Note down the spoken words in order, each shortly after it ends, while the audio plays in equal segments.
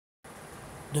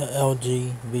The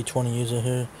LG V20 user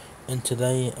here, and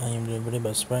today I am doing a video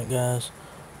about Sprint, guys.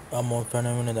 I'm on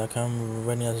FindingWinner.com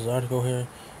reading this article here.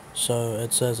 So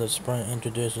it says that Sprint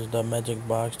introduces the Magic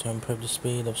Box to improve the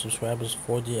speed of subscribers'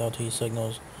 4G LTE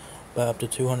signals by up to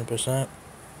 200%.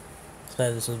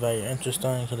 So this is very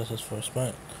interesting. So this is for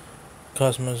Sprint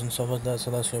customers and stuff like that.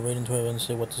 So let's get right into it and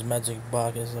see what this Magic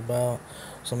Box is about.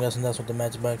 So I'm guessing that's what the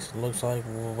Magic Box looks like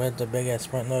with the big ass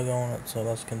Sprint logo on it. So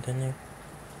let's continue.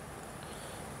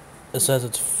 It says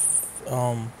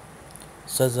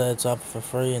says that it's up for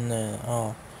free, and then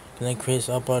can increase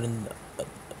upload and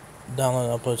download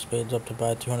and upload speeds up to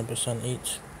by 200%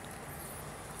 each.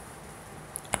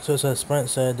 So it says Sprint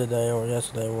said today or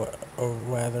yesterday, or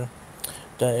rather,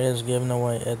 that it is giving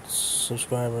away its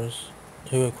subscribers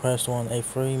who request one a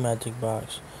free Magic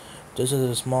Box. This is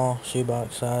a small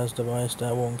shoebox sized device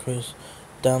that will increase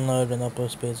download and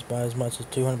upload speeds by as much as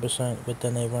 200%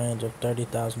 within a range of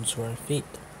 30,000 square feet.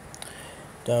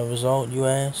 The result, you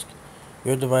ask?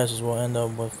 Your devices will end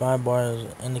up with 5 bars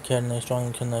indicating a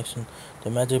strong connection.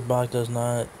 The Magic Box doesn't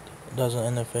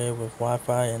interfere with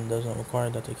Wi-Fi and doesn't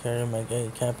require that the carrier make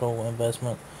a capital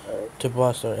investment to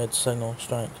bolster its signal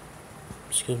strength.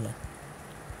 Excuse me.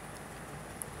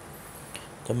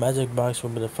 The Magic Box will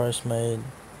be the first made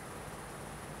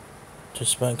to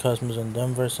Sprint customers in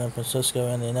Denver, San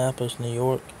Francisco, Indianapolis, New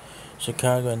York,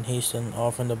 Chicago, and Houston.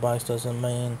 Offering the box doesn't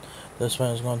mean that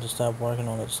Sprint is going to stop working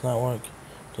on its network.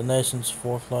 The nation's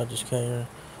fourth largest carrier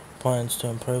plans to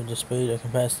improve the speed and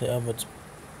capacity of its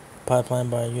pipeline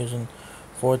by using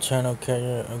 4-channel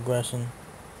carrier aggression.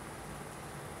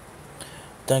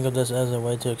 Think of this as a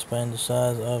way to expand the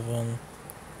size of an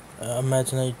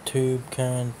imaginary tube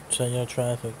carrying cellular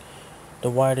traffic. The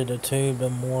wider the tube, the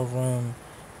more room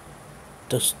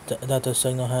that the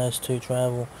signal has to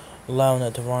travel, allowing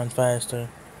it to run faster.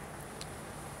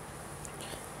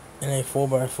 In a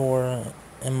 4x4,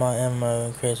 MIMO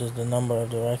increases the number of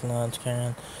direct lines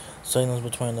carrying signals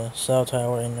between the cell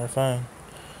tower and your phone.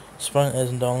 Sprint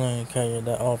isn't the only carrier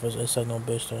that offers a signal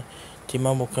booster.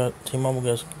 T-Mobile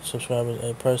gives subscribers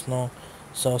a personal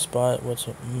cell spot, which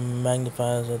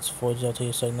magnifies its 4G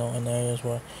LTE signal in areas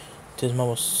where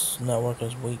T-Mobile's network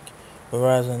is weak.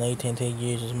 Verizon and AT&T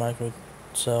uses micro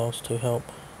cells to help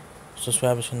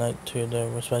subscribers connect to their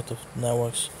respective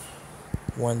networks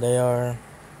when they are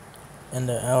in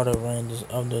the outer ranges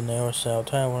of the narrow cell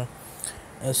tower.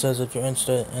 It says if you're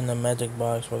interested in the Magic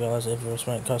Box, regardless if you're a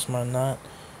Sprint customer or not,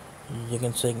 you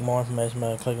can seek more information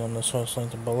by clicking on the source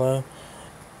link below.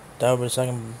 That will be the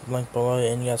second link below,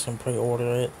 and you guys can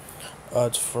pre-order it.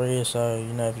 It's free, so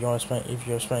if you're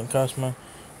a Sprint customer,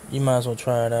 you might as well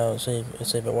try it out, see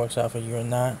if it works out for you or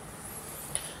not.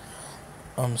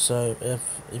 So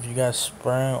if you got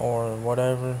Sprint or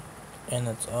whatever,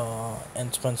 and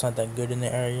Sprint's not that good in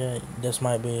the area, this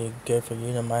might be good for you.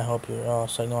 It might help your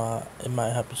signal out. It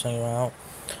might help your signal out.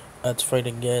 It's free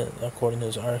to get according to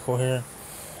this article here.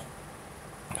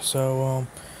 So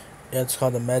it's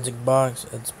called the Magic Box.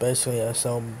 It's basically a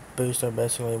cell booster.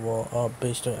 Basically will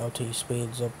boost your LTE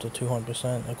speeds up to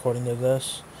 200% according to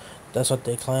this. That's what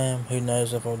they claim. Who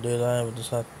knows if it'll do that? We'll just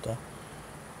have to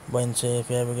wait and see if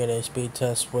you ever get a speed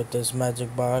test with this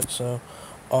Magic Box. So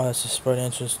this is pretty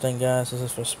interesting, guys. This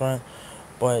is for Sprint,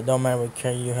 but it don't matter what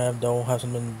carrier you have, they'll have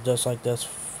something just like this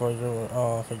for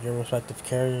your respective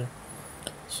carrier.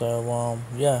 So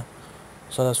yeah.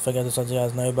 So let's figure this out. You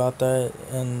guys know about that,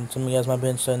 and some of you guys might be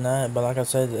interested in that. But like I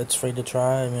said, it's free to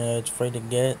try. I mean, it's free to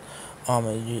get. I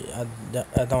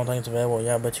don't think it's available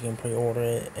yet, but you can pre-order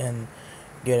it and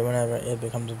get it whenever it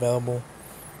becomes available.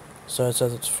 So it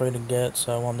says it's free to get.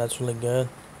 So that's really good.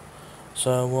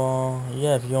 So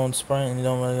yeah, if you own Sprint and you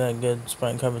don't really got good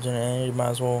Sprint coverage in the area, you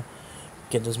might as well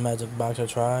get this Magic Box to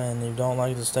try. And if you don't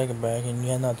like it, just take it back. And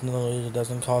you have nothing to lose. It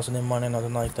doesn't cost any money,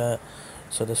 nothing like that.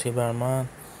 So just keep that in mind.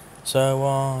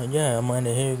 So yeah, I'm gonna end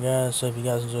it here, guys. So if you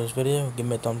guys enjoyed this video, give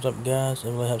me a thumbs up, guys. It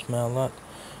really helps me out a lot.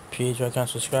 Please like and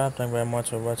subscribe. Thank you very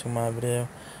much for watching my video,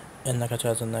 and I'll catch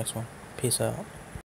you guys in the next one. Peace out.